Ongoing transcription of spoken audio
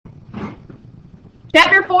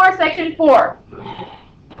Chapter 4, Section 4.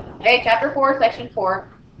 Okay, Chapter 4, Section 4.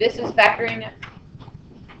 This is factoring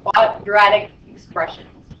quadratic expressions.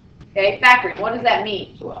 Okay, factoring, what does that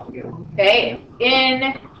mean? Okay,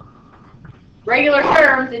 in regular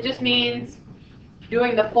terms, it just means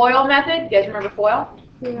doing the FOIL method. You guys remember FOIL?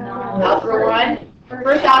 Yeah. Algebra 1.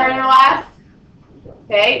 First, outer, inner, last.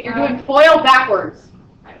 Okay, you're doing FOIL backwards.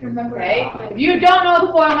 Okay, if you don't know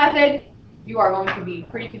the FOIL method, you are going to be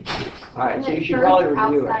pretty confused. Alright, so you should probably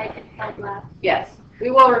review it. Yes, we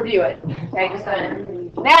will review it. Okay, just a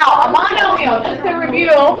minute. Now, a monomial, just to review.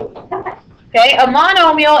 Okay, a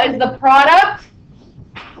monomial is the product,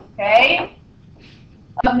 okay,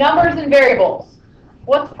 of numbers and variables.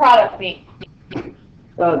 What's product mean?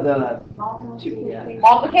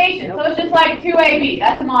 Multiplication. So it's just like 2ab.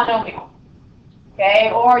 That's a monomial. Okay,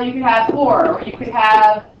 or you could have 4, or you could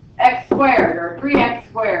have x squared, or 3x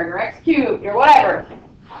squared, or x cubed, or whatever.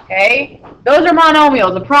 Okay, those are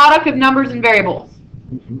monomials, the product of numbers and variables.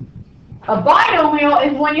 A binomial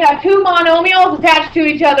is when you have two monomials attached to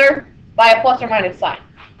each other by a plus or minus sign.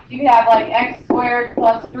 You could have like x squared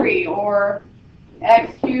plus 3, or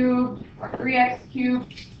x cubed, or 3x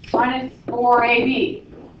cubed minus 4ab.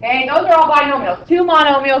 Okay, those are all binomials. Two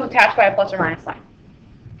monomials attached by a plus or minus sign.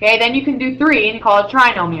 Okay, then you can do 3 and call it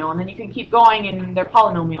trinomial, and then you can keep going and they're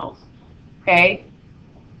polynomials. Okay?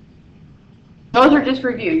 Those are just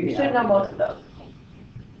review. You should know most of those.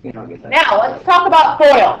 Now, let's talk about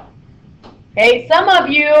FOIL. Okay, some of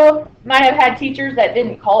you might have had teachers that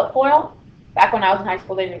didn't call it FOIL. Back when I was in high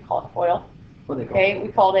school, they didn't call it FOIL. Okay, we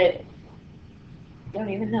called it, I don't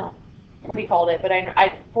even know what we called it, but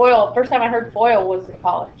FOIL, first time I heard FOIL was in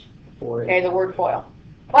college. Okay, the word FOIL.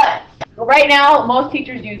 But right now, most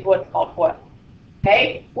teachers use what's called FOIL.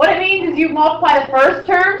 Okay? What it means is you multiply the first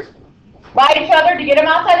terms by each other to get them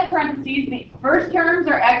outside the parentheses. The first terms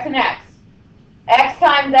are x and x. X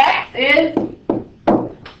times x is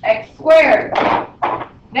x squared.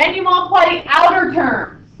 Then you multiply the outer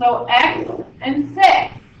terms. So x and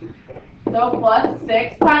 6. So plus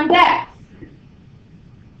 6 times x.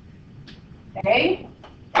 Okay?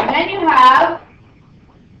 And then you have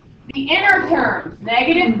the inner terms,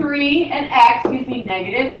 negative 3 and x gives me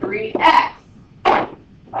negative 3x.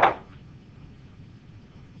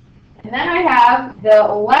 And then I have the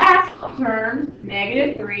last terms,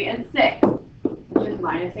 negative 3 and 6, which is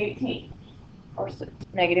minus 18, or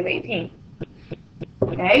negative 18.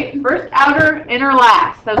 Okay, first, outer, inner,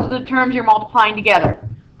 last. Those are the terms you're multiplying together.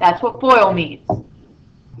 That's what FOIL means.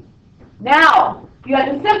 Now, you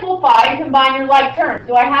have to simplify and combine your like terms.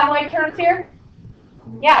 Do I have like terms here?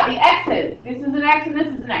 Yeah, the x's. This is an x and this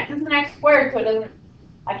is an x. This is an x squared, so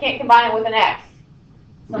I can't combine it with an x.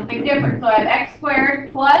 Something different. So I have x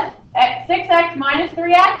squared plus 6x minus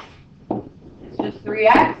 3x. It's just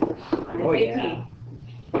 3x minus 18.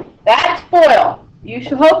 Yeah. That's FOIL. You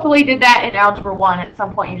should hopefully did that in Algebra 1 at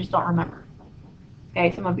some point. You just don't remember.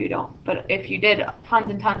 Okay, some of you don't. But if you did tons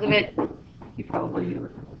and tons of it, you probably do.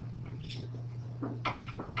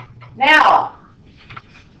 Now,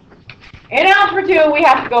 in Algebra 2, we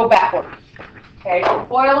have to go backwards. Okay, so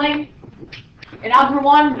FOILing. In Algebra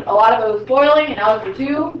 1, a lot of it was FOIling. In Algebra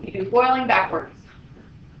 2, you do FOIling backwards.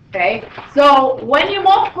 Okay, so when you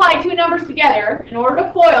multiply two numbers together, in order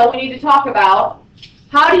to FOIL, we need to talk about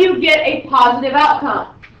how do you get a positive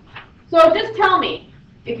outcome. So just tell me,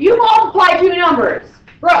 if you multiply two numbers,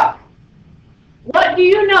 Brooke, what do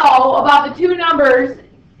you know about the two numbers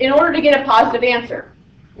in order to get a positive answer?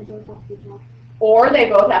 Or they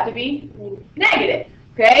both have to be negative.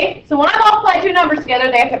 Okay? So when I multiply two numbers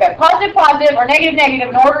together, they have to be positive, positive, or negative, negative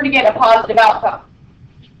in order to get a positive outcome.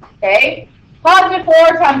 Okay? Positive 4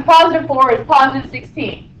 times positive 4 is positive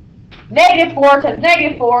 16. Negative 4 times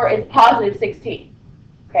negative 4 is positive 16.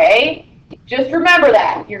 Okay? Just remember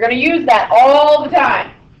that. You're going to use that all the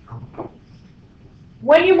time.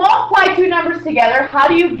 When you multiply two numbers together, how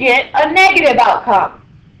do you get a negative outcome?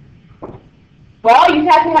 Well, you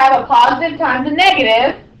have to have a positive times a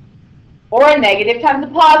negative, or a negative times a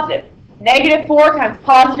positive. Negative 4 times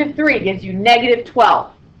positive 3 gives you negative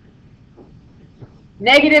 12.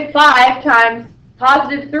 Negative 5 times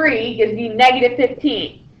positive 3 gives me negative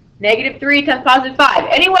 15. Negative 3 times positive 5.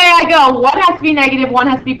 Any way I go, one has to be negative, one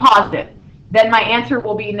has to be positive. Then my answer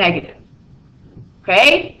will be negative.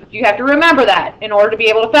 Okay? You have to remember that in order to be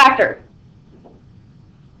able to factor.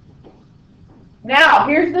 Now,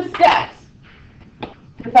 here's the steps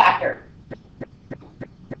to factor.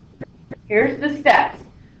 Here's the steps.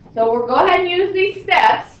 So we'll go ahead and use these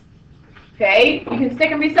steps. Okay? You can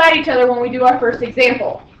stick them beside each other when we do our first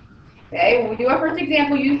example. Okay? When we do our first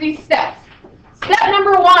example, use these steps. Step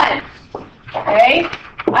number 1. Okay?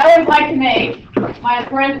 I always like to make my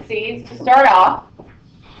parentheses to start off,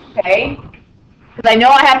 okay? Because I know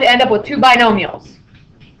I have to end up with two binomials,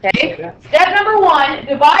 okay? Step number 1,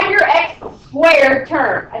 divide your x squared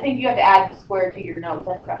term. I think you have to add the square to your notes.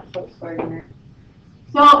 I forgot to put squared in there.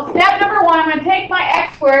 So step number 1, I'm going to take my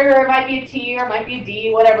x squared, or it might be a t, or it might be a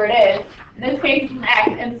d, whatever it is. In this case, it's an x,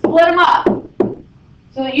 and split them up.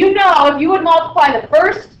 So that you know, if you would multiply the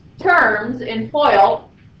first terms in FOIL,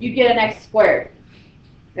 you'd get an x squared.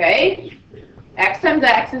 Okay? X times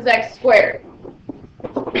x is x squared.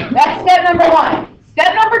 That's step number 1.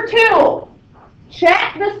 Step number 2,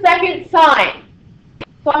 check the second sign.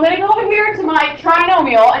 So I'm going to go over here to my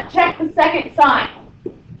trinomial and check the second sign.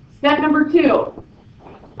 Step number 2.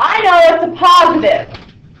 I know it's a positive.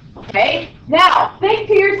 Okay? Now, think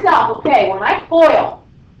to yourself, okay, when I FOIL,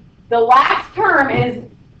 the last term is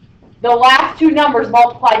the last two numbers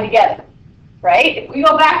multiplied together. Right? If we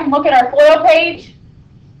go back and look at our FOIL page,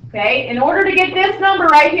 okay, in order to get this number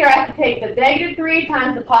right here, I have to take the -3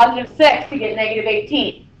 times the +6 to get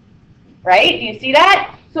 -18. Right? Do you see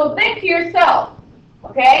that? So think to yourself,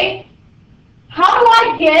 okay, how do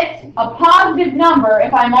I get a positive number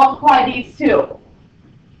if I multiply these two?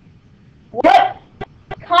 What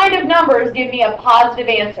kind of numbers give me a positive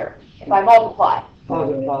answer if I multiply?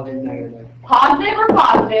 Positive, positive, negative. Positive or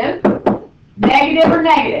positive, negative or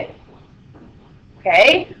negative.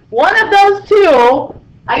 Okay? One of those two,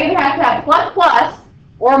 I either have to have plus plus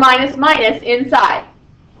or minus minus inside.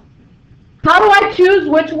 How do I choose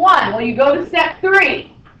which one? Well, you go to step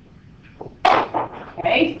 3.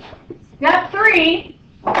 Okay? Step 3,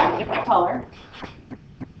 different color.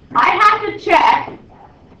 I have to check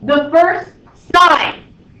the first sign.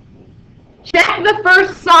 Check the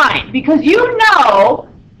first sign, because you know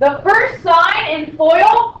the first sign in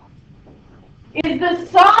FOIL is the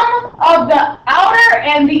sum of the outer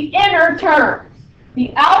and the inner terms.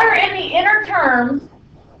 The outer and the inner terms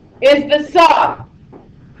is the sum,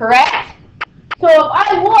 correct? So if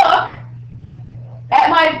I look at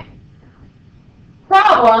my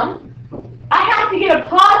problem, I have to get a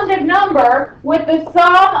positive number with the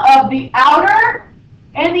sum of the outer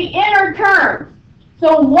and the inner terms.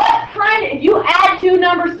 So what kind, if you add two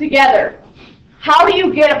numbers together, how do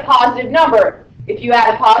you get a positive number? If you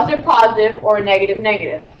add a positive positive or a negative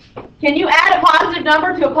negative. Can you add a positive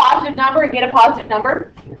number to a positive number and get a positive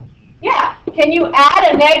number? Yeah. Can you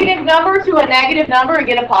add a negative number to a negative number and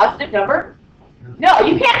get a positive number? No,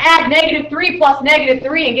 you can't add -3 plus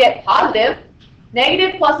 -3 and get positive.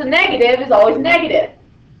 Negative plus a negative is always negative.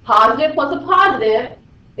 Positive plus a positive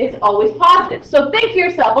is always positive. So think to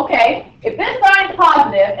yourself, okay, if this sign is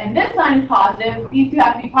positive and this sign is positive, these two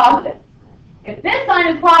have to be positive. If this sign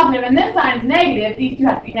is positive and this sign is negative, these two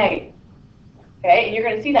have to be negative. Okay, and you're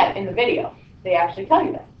going to see that in the video. They actually tell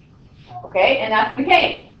you that. Okay, and that's the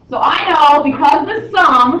case. So I know because the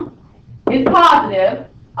sum is positive,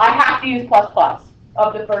 I have to use plus plus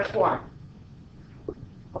of the first one.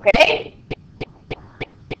 Okay?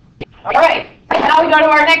 All right, now we go to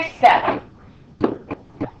our next step.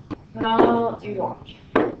 Let's do orange.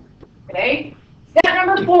 Okay, step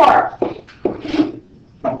number 4.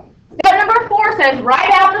 Step number 4 says write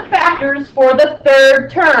out the factors for the third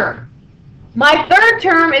term. My third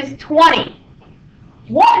term is 20.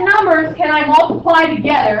 What numbers can I multiply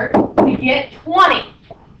together to get 20?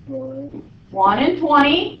 1 and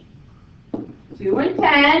 20, 2 and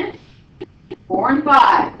 10, 4 and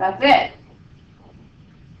 5. That's it.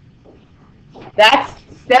 That's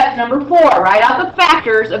step number 4. Write out the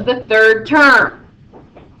factors of the third term.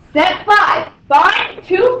 Step 5. Find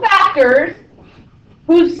two factors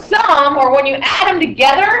whose sum, or when you add them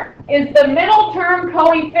together, is the middle term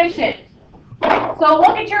coefficient. So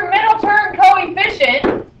look at your middle term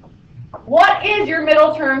coefficient. What is your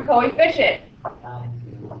middle term coefficient?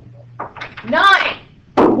 9.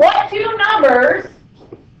 What two numbers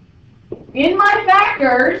in my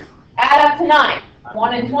factors add up to 9?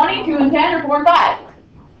 1 and 20, 2 and 10, or 4 and 5?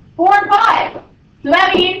 4 and 5. So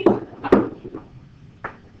that means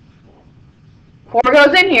 4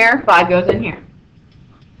 goes in here, 5 goes in here.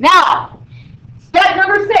 Now, step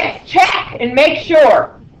number 6, check and make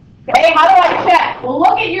sure. Okay, how do I check? Well,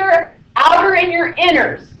 look at your outer and your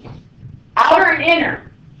inners. Outer and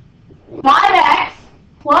inner. 5x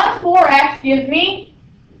plus 4x gives me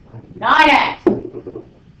 9x.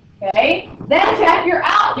 Okay, then check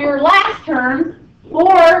your last terms.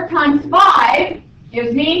 4 times 5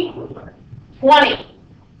 gives me 20.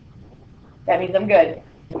 That means I'm good.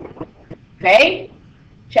 Okay?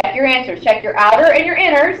 Check your answers. Check your outer and your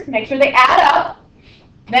inners. Make sure they add up.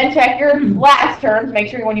 Then check your last terms. Make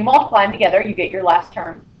sure when you multiply them together, you get your last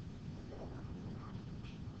term.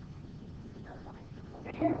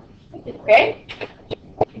 Here. Okay?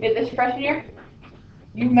 You did this freshman year?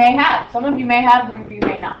 You may have. Some of you may have, some of you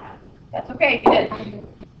may not have. That's okay if you did.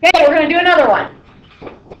 Okay, we're going to do another one.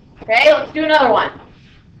 Okay, let's do another one.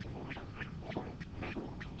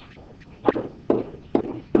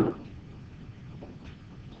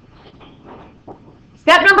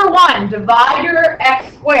 Step number 1, divide your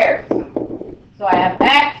x squared. So I have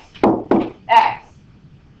x, x.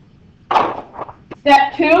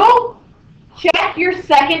 Step 2, check your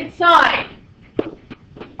second sign.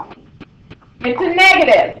 It's a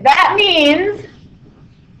negative. That means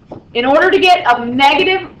in order to get a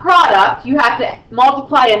negative product, you have to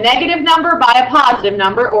multiply a negative number by a positive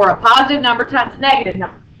number or a positive number times a negative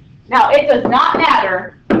number. Now, it does not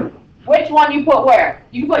matter which one you put where.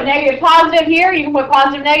 You can put negative positive here, you can put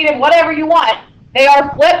positive negative, whatever you want. They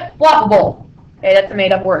are flip-floppable. Okay, that's a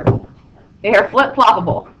made-up word. They are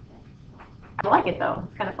flip-floppable. I like it, though.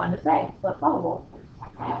 It's kind of fun to say. Flip-floppable.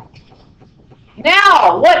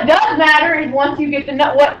 Now, what does matter is once you get to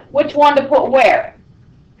know which one to put where.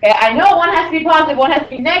 Okay, I know one has to be positive, one has to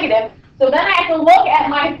be negative, so then I have to look at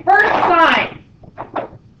my first sign.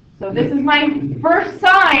 So this is my first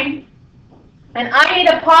sign, and I need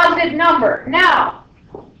a positive number. Now,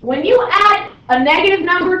 when you add a negative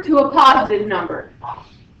number to a positive number,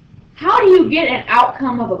 how do you get an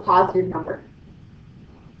outcome of a positive number?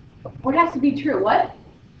 What has to be true? What?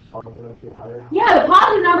 Yeah, the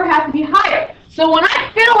positive number has to be higher. So when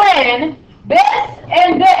I fill in this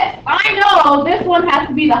and this, I know this one has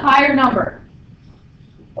to be the higher number.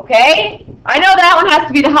 Okay? I know that one has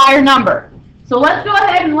to be the higher number. So let's go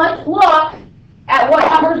ahead and let's look at what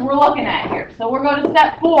numbers we're looking at here. So we're going to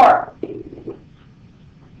step 4.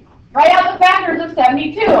 Write out the factors of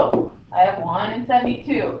 72. I have 1 and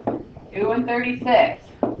 72, 2 and 36,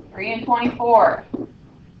 3 and 24,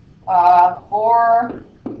 4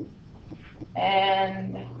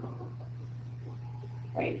 and,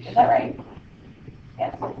 wait, is that right?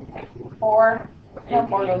 Yes. 4, no,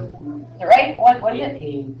 4 goes, is it right? What is it?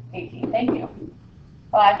 18, thank you.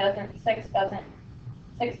 5 doesn't, 6 doesn't,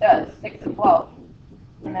 6 does, 6 and 12,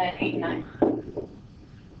 and then 8 and 9.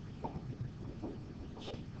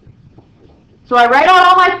 So I write out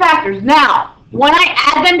all my factors. Now, when I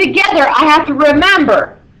add them together, I have to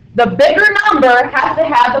remember the bigger number has to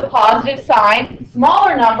have the positive sign, the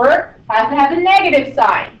smaller number has to have the negative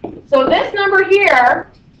sign. So this number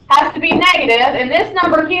here has to be negative, and this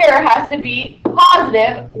number here has to be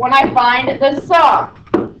positive when I find the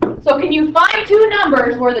sum. So can you find two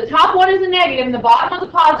numbers where the top one is a negative and the bottom one is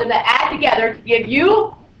a positive that add together to give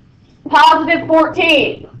you positive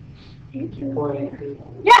 14?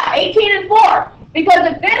 Yeah, 18 and 4.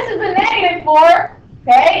 Because if this is a negative 4,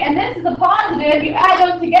 okay, and this is a positive, you add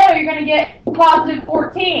those together, you're going to get positive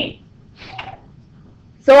 14.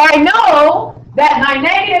 So I know that my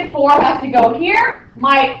negative 4 has to go here,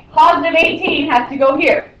 my positive 18 has to go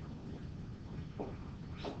here.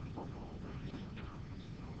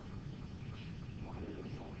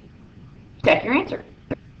 Check your answer.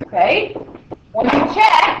 Okay? When you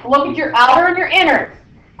check, look at your outer and your inners.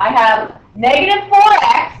 I have negative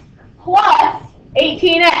 4x plus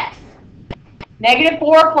 18x. Negative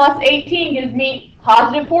 4 plus 18 gives me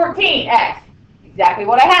positive 14x. Exactly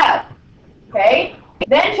what I have. Okay?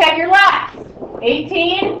 Then check your last.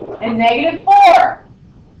 18 and negative 4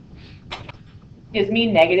 gives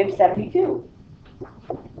me negative 72.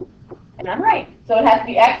 And I'm right. So it has to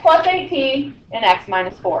be x plus 18 and x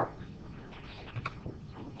minus 4.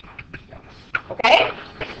 Okay?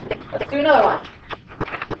 Let's do another one.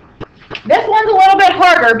 This one's a little bit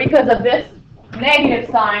harder because of this negative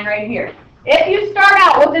sign right here. If you start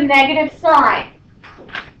out with a negative sign,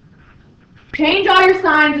 change all your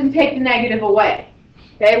signs and take the negative away.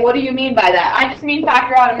 Okay, what do you mean by that? I just mean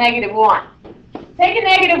factor out a negative 1. Take a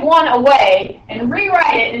negative 1 away and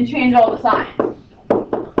rewrite it and change all the signs.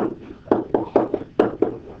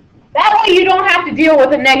 That way you don't have to deal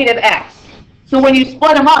with a negative x. So when you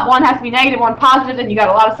split them up, one has to be negative, one positive, and you got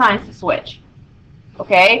a lot of signs to switch.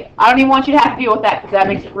 Okay? I don't even want you to have to deal with that because that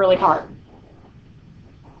makes it really hard.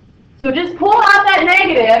 So just pull out that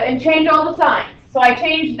negative and change all the signs. So I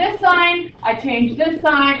changed this sign, I changed this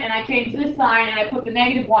sign, and I changed this sign, and I put the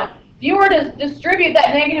negative 1. If you were to distribute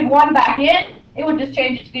that negative 1 back in, it would just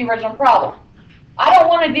change it to the original problem. I don't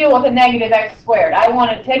want to deal with a negative x squared. I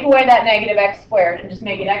want to take away that negative x squared and just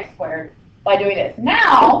make it x squared by doing this.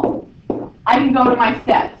 Now, I can go to my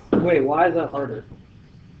steps. Wait, why is that harder?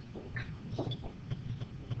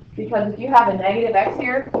 Because if you have a negative x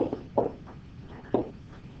here,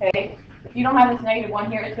 okay, if you don't have this negative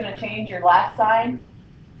 1 here, it's going to change your last sign,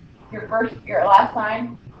 your last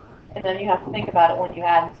sign, and then you have to think about it when you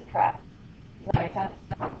add and subtract. Does that make sense?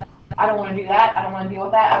 I don't want to do that. I don't want to deal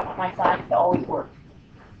with that. I want my signs to always work.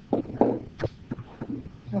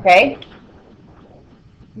 Okay?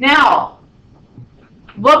 Now,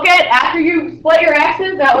 look at, after you split your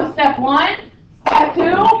x's, that was step 1. Step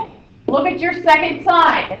 2, look at your second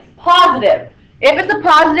sign. It's positive. If it's a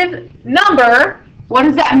positive number, what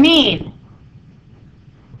does that mean?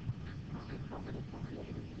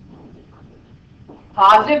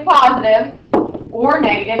 Positive, positive, or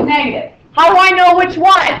negative, negative. How do I know which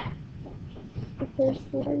one? The first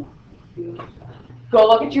one. Go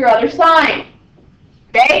look at your other sign.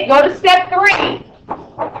 Okay, go to step 3.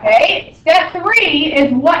 Okay, step 3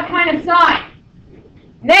 is what kind of sign?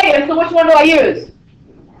 Negative, so which one do I use?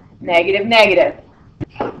 Negative, negative.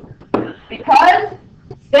 Because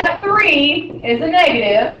step 3 is a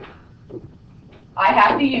negative, I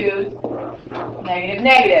have to use negative,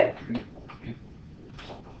 negative.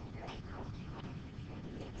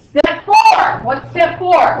 Step 4, what's step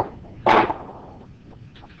 4?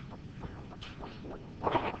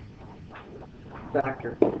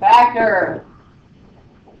 Factor. Factor.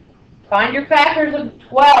 Find your factors of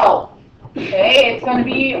 12. Okay, it's going to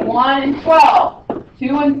be 1 and 12,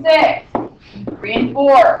 2 and 6, 3 and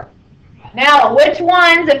 4. Now, which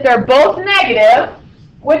ones, if they're both negative,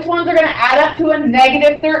 which ones are going to add up to a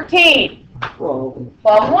negative 13? 12.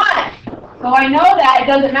 12 and 1. So I know that it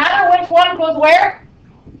doesn't matter which one goes where.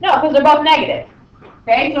 No, because they're both negative.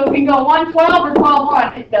 Okay, so we can go 1, 12 or 12,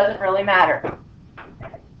 1. It doesn't really matter.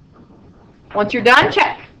 Once you're done,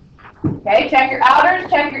 check. Okay, check your outers,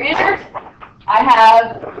 check your inners. I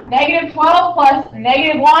have negative 12 plus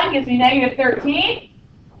negative 1 gives me negative 13.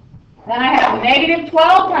 Then I have negative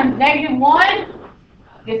 12 times negative 1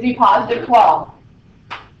 gives me positive 12.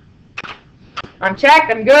 I'm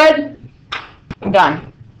checked, I'm good, I'm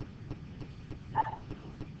done.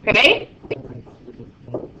 Okay?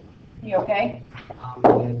 You okay?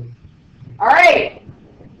 Alright,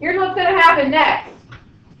 here's what's going to happen next.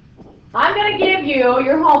 I'm going to give you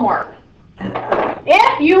your homework.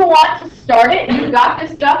 If you want to start it, and you've got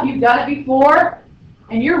this stuff, you've done it before,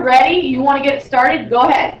 and you're ready, you want to get it started, go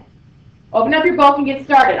ahead. Open up your book and get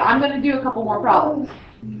started. I'm going to do a couple more problems.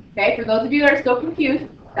 Okay, for those of you that are still confused,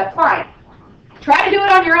 that's fine. Try to do it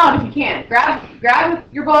on your own if you can. Grab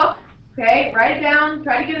your book, okay, write it down,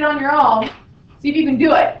 try to get it on your own, see if you can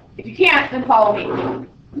do it. If you can't, then follow me.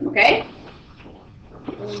 Okay?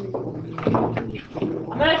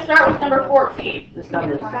 I'm going to start with number 14.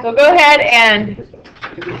 So go ahead and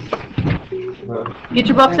get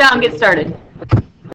your books out and get started.